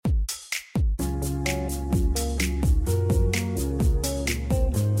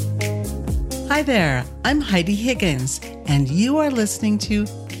Hi there, I'm Heidi Higgins, and you are listening to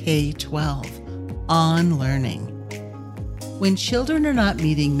K-12 on Learning. When children are not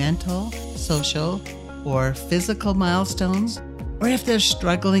meeting mental, social, or physical milestones, or if they're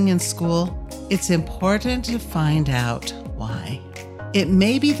struggling in school, it's important to find out why. It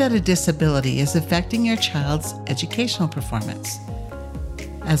may be that a disability is affecting your child's educational performance.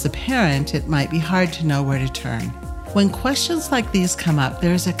 As a parent, it might be hard to know where to turn. When questions like these come up,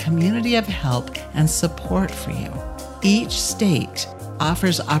 there is a community of help and support for you. Each state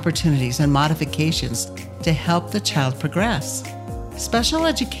offers opportunities and modifications to help the child progress. Special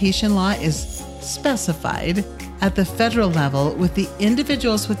education law is specified at the federal level with the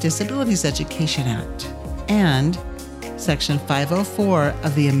Individuals with Disabilities Education Act and Section 504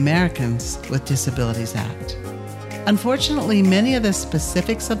 of the Americans with Disabilities Act. Unfortunately, many of the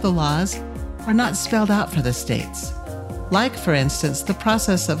specifics of the laws are not spelled out for the states. Like, for instance, the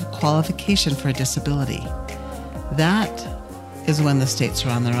process of qualification for a disability. That is when the states are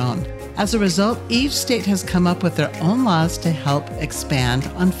on their own. As a result, each state has come up with their own laws to help expand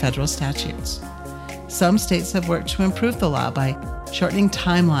on federal statutes. Some states have worked to improve the law by shortening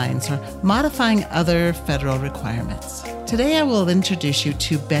timelines or modifying other federal requirements. Today, I will introduce you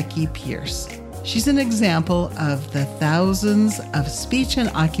to Becky Pierce. She's an example of the thousands of speech and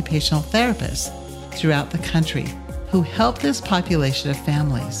occupational therapists throughout the country who help this population of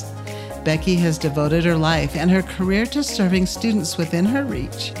families. Becky has devoted her life and her career to serving students within her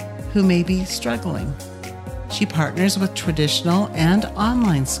reach who may be struggling. She partners with traditional and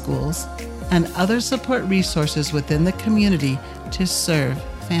online schools and other support resources within the community to serve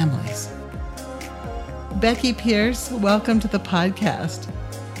families. Becky Pierce, welcome to the podcast.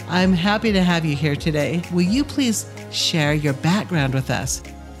 I'm happy to have you here today. Will you please share your background with us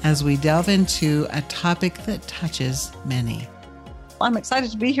as we delve into a topic that touches many? I'm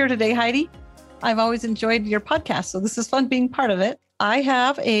excited to be here today, Heidi. I've always enjoyed your podcast, so this is fun being part of it. I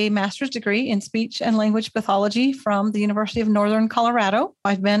have a master's degree in speech and language pathology from the University of Northern Colorado.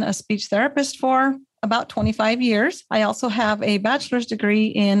 I've been a speech therapist for about 25 years. I also have a bachelor's degree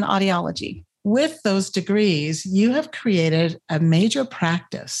in audiology. With those degrees, you have created a major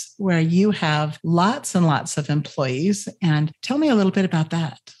practice where you have lots and lots of employees. And tell me a little bit about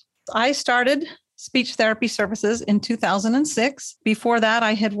that. I started speech therapy services in 2006. Before that,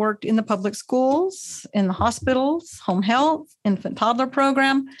 I had worked in the public schools, in the hospitals, home health, infant toddler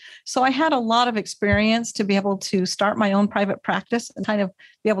program. So I had a lot of experience to be able to start my own private practice and kind of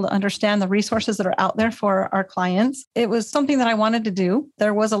be able to understand the resources that are out there for our clients. It was something that I wanted to do.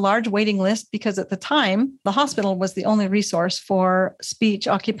 There was a large waiting list because at the time, the hospital was the only resource for speech,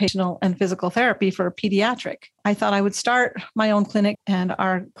 occupational, and physical therapy for pediatric. I thought I would start my own clinic, and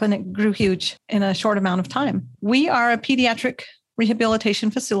our clinic grew huge in a short amount of time. We are a pediatric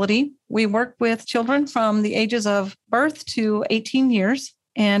rehabilitation facility. We work with children from the ages of birth to 18 years,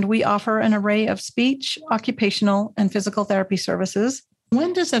 and we offer an array of speech, occupational, and physical therapy services.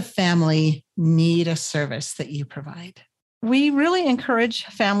 When does a family need a service that you provide? We really encourage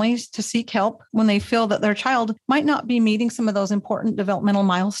families to seek help when they feel that their child might not be meeting some of those important developmental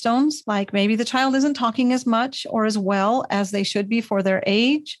milestones, like maybe the child isn't talking as much or as well as they should be for their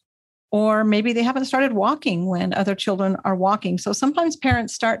age, or maybe they haven't started walking when other children are walking. So sometimes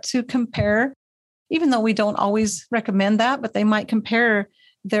parents start to compare, even though we don't always recommend that, but they might compare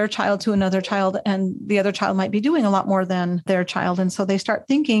their child to another child, and the other child might be doing a lot more than their child. And so they start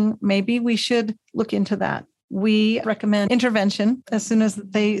thinking, maybe we should look into that. We recommend intervention as soon as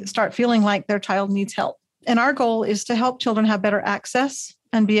they start feeling like their child needs help. And our goal is to help children have better access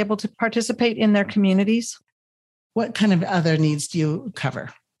and be able to participate in their communities. What kind of other needs do you cover?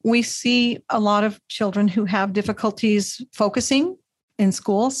 We see a lot of children who have difficulties focusing in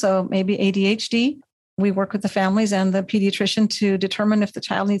school, so maybe ADHD. We work with the families and the pediatrician to determine if the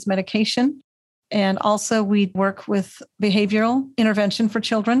child needs medication. And also we work with behavioral intervention for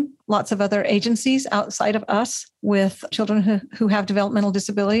children, lots of other agencies outside of us with children who have developmental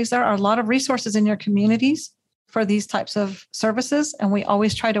disabilities. There are a lot of resources in your communities for these types of services. And we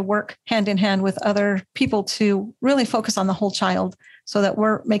always try to work hand in hand with other people to really focus on the whole child so that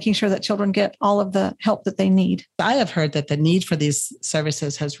we're making sure that children get all of the help that they need. I have heard that the need for these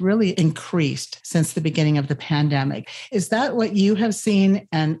services has really increased since the beginning of the pandemic. Is that what you have seen?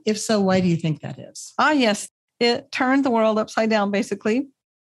 And if so, why do you think that is? Yes. It turned the world upside down, basically.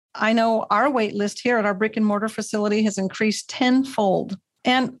 I know our wait list here at our brick and mortar facility has increased tenfold.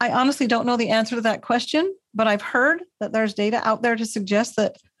 And I honestly don't know the answer to that question, but I've heard that there's data out there to suggest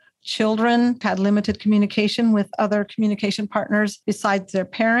that children had limited communication with other communication partners besides their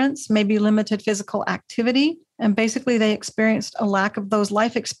parents, maybe limited physical activity. And basically, they experienced a lack of those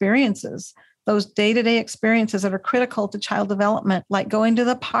life experiences, those day-to-day experiences that are critical to child development, like going to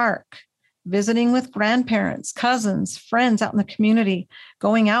the park, visiting with grandparents, cousins, friends out in the community,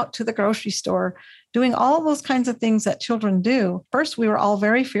 going out to the grocery store, doing all those kinds of things that children do. First, we were all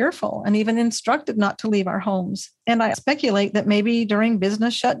very fearful and even instructed not to leave our homes. And I speculate that maybe during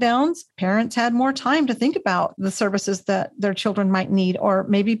business shutdowns, parents had more time to think about the services that their children might need, or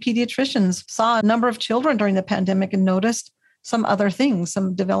maybe pediatricians saw a number of children during the pandemic and noticed some other things,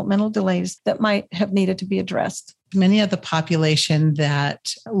 some developmental delays that might have needed to be addressed. Many of the population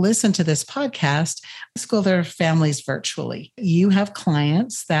that listen to this podcast school their families virtually. You have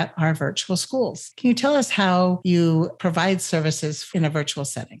clients that are virtual schools. Can you tell us how you provide services in a virtual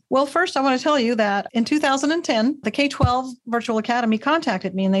setting? Well, first, I want to tell you that in 2010, the K-12 Virtual Academy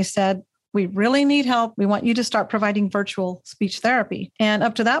contacted me and they said, we really need help. We want you to start providing virtual speech therapy. And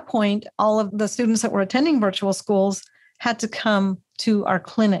up to that point, all of the students that were attending virtual schools had to come to our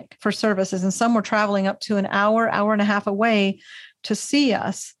clinic for services. And some were traveling up to an hour and a half away to see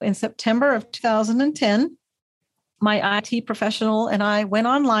us. In September of 2010, my IT professional and I went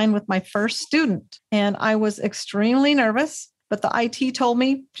online with my first student. And I was extremely nervous, but the IT told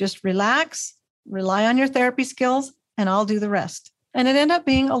me, just relax, rely on your therapy skills, and I'll do the rest. And it ended up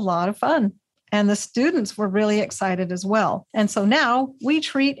being a lot of fun. And the students were really excited as well. And so now we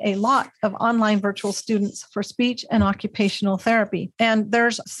treat a lot of online virtual students for speech and occupational therapy. And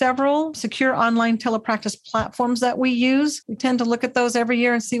there's several secure online telepractice platforms that we use. We tend to look at those every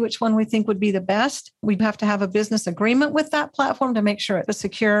year and see which one we think would be the best. We have to have a business agreement with that platform to make sure it's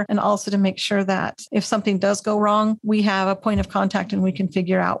secure, and also to make sure that if something does go wrong, we have a point of contact and we can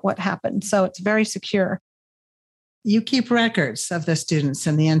figure out what happened. So it's very secure. You keep records of the students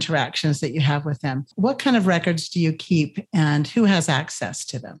and the interactions that you have with them. What kind of records do you keep, and who has access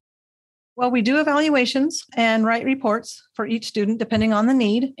to them? Well, we do evaluations and write reports for each student depending on the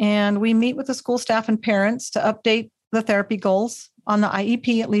need. And we meet with the school staff and parents to update the therapy goals on the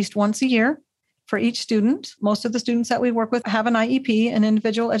IEP at least once a year for each student. Most of the students that we work with have an IEP, an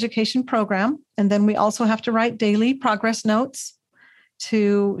individual education program. And then we also have to write daily progress notes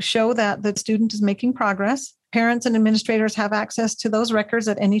to show that the student is making progress. Parents and administrators have access to those records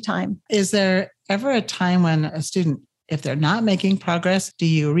at any time. Is there ever a time when a student, if they're not making progress, do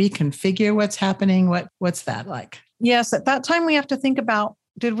you reconfigure what's happening? What's that like? Yes, at that time we have to think about,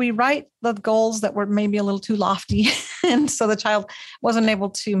 did we write the goals that were maybe a little too lofty? And so the child wasn't able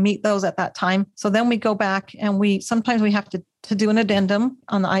to meet those at that time. So then we go back and sometimes we have to do an addendum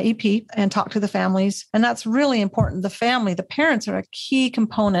on the IEP and talk to the families. And that's really important. The parents are a key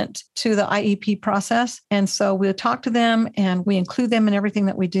component to the IEP process. And so we'll talk to them and we include them in everything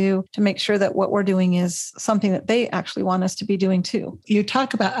that we do to make sure that what we're doing is something that they actually want us to be doing too. You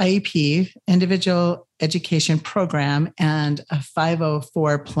talk about IEP, individual education program, and a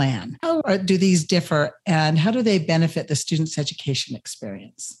 504 plan. How do these differ, and how do they benefit the student's education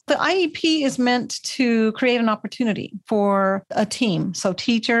experience? The IEP is meant to create an opportunity for a team. So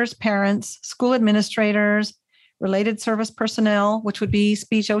teachers, parents, school administrators, related service personnel, which would be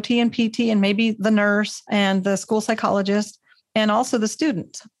speech, OT, and PT, and maybe the nurse and the school psychologist, and also the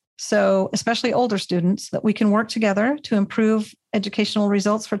student. So especially older students, that we can work together to improve educational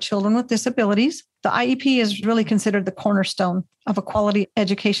results for children with disabilities. The IEP is really considered the cornerstone of a quality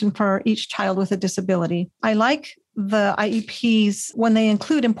education for each child with a disability. I like the IEPs when they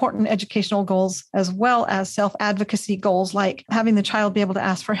include important educational goals as well as self-advocacy goals, like having the child be able to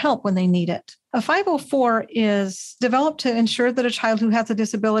ask for help when they need it. A 504 is developed to ensure that a child who has a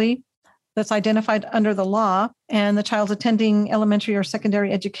disability that's identified under the law and the child's attending elementary or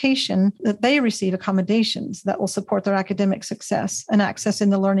secondary education, that they receive accommodations that will support their academic success and access in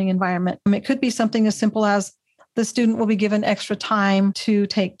the learning environment. It could be something as simple as the student will be given extra time to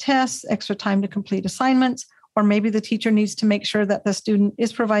take tests, extra time to complete assignments, or maybe the teacher needs to make sure that the student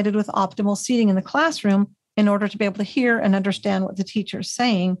is provided with optimal seating in the classroom in order to be able to hear and understand what the teacher is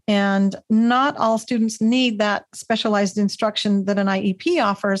saying. And not all students need that specialized instruction that an IEP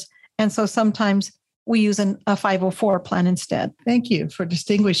offers. And so sometimes we use a 504 plan instead. Thank you for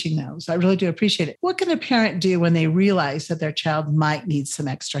distinguishing those. I really do appreciate it. What can a parent do when they realize that their child might need some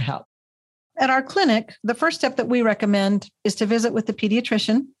extra help? At our clinic, the first step that we recommend is to visit with the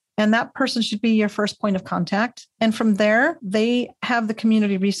pediatrician. And that person should be your first point of contact. And from there, they have the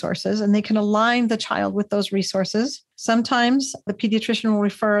community resources and they can align the child with those resources. Sometimes the pediatrician will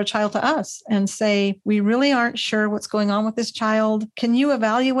refer a child to us and say, we really aren't sure what's going on with this child. Can you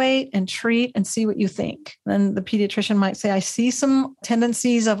evaluate and treat and see what you think? Then the pediatrician might say, I see some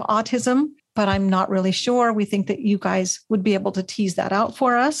tendencies of autism. but I'm not really sure. We think that you guys would be able to tease that out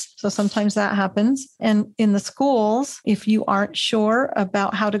for us. So sometimes that happens. And in the schools, if you aren't sure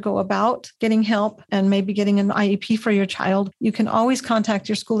about how to go about getting help and maybe getting an IEP for your child, you can always contact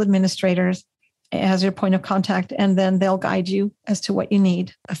your school administrators as your point of contact, and then they'll guide you as to what you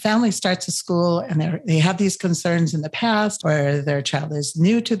need. A family starts a school and they have these concerns in the past, or their child is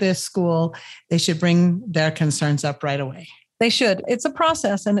new to this school, they should bring their concerns up right away. They should. It's a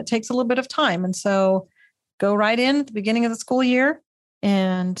process and it takes a little bit of time. And so go right in at the beginning of the school year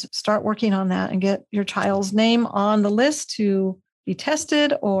and start working on that and get your child's name on the list to be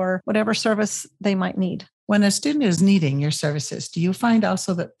tested or whatever service they might need. When a student is needing your services, do you find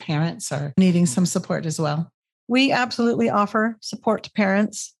also that parents are needing some support as well? We absolutely offer support to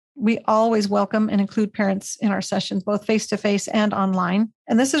parents. We always welcome and include parents in our sessions, both face-to-face and online.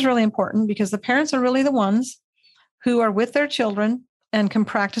 And this is really important because the parents are really the ones who are with their children and can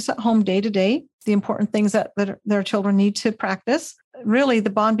practice at home day to day, the important things that their children need to practice. Really, the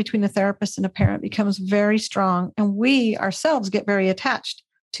bond between a therapist and a parent becomes very strong, and we ourselves get very attached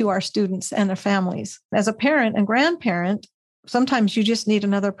to our students and their families. As a parent and grandparent, sometimes you just need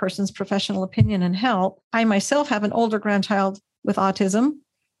another person's professional opinion and help. I myself have an older grandchild with autism,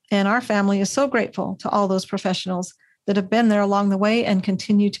 and our family is so grateful to all those professionals that have been there along the way and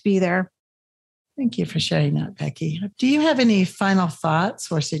continue to be there. Thank you for sharing that, Becky. Do you have any final thoughts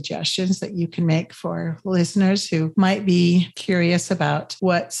or suggestions that you can make for listeners who might be curious about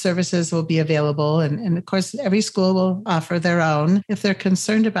what services will be available? And of course, every school will offer their own. If they're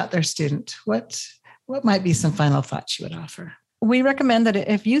concerned about their student, what might be some final thoughts you would offer? We recommend that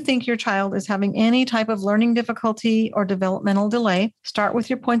if you think your child is having any type of learning difficulty or developmental delay, start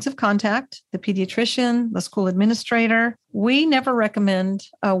with your points of contact, the pediatrician, the school administrator. We never recommend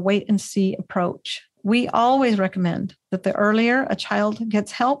a wait and see approach. We always recommend that the earlier a child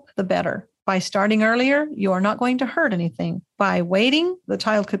gets help, the better. By starting earlier, you are not going to hurt anything. By waiting, the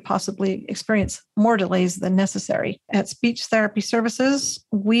child could possibly experience more delays than necessary. At Speech Therapy Services,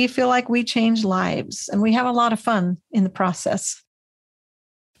 we feel like we change lives, and we have a lot of fun in the process.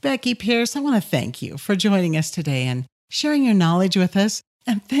 Becky Pierce, I want to thank you for joining us today and sharing your knowledge with us.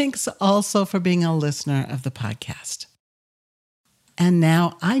 And thanks also for being a listener of the podcast. And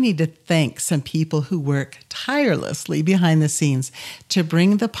now I need to thank some people who work tirelessly behind the scenes to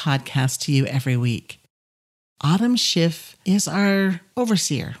bring the podcast to you every week. Autumn Schiff is our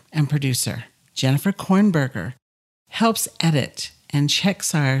overseer and producer. Jennifer Kornberger helps edit and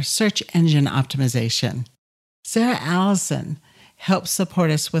checks our search engine optimization. Sarah Allison helps support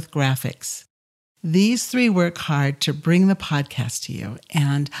us with graphics. These three work hard to bring the podcast to you,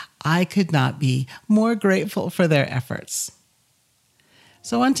 and I could not be more grateful for their efforts.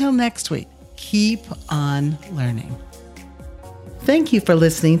 So until next week, keep on learning. Thank you for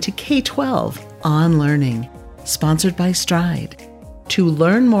listening to K-12 On Learning, sponsored by Stride. To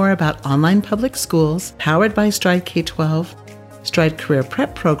learn more about online public schools powered by Stride K-12, Stride Career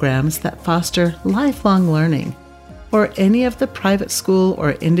Prep programs that foster lifelong learning, or any of the private school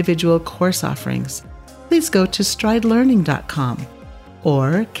or individual course offerings, please go to stridelearning.com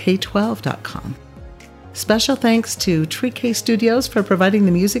or k12.com. Special thanks to Tree K Studios for providing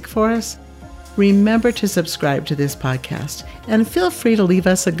the music for us. Remember to subscribe to this podcast and feel free to leave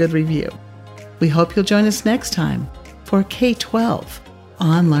us a good review. We hope you'll join us next time for K-12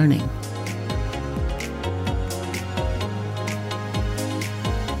 On Learning.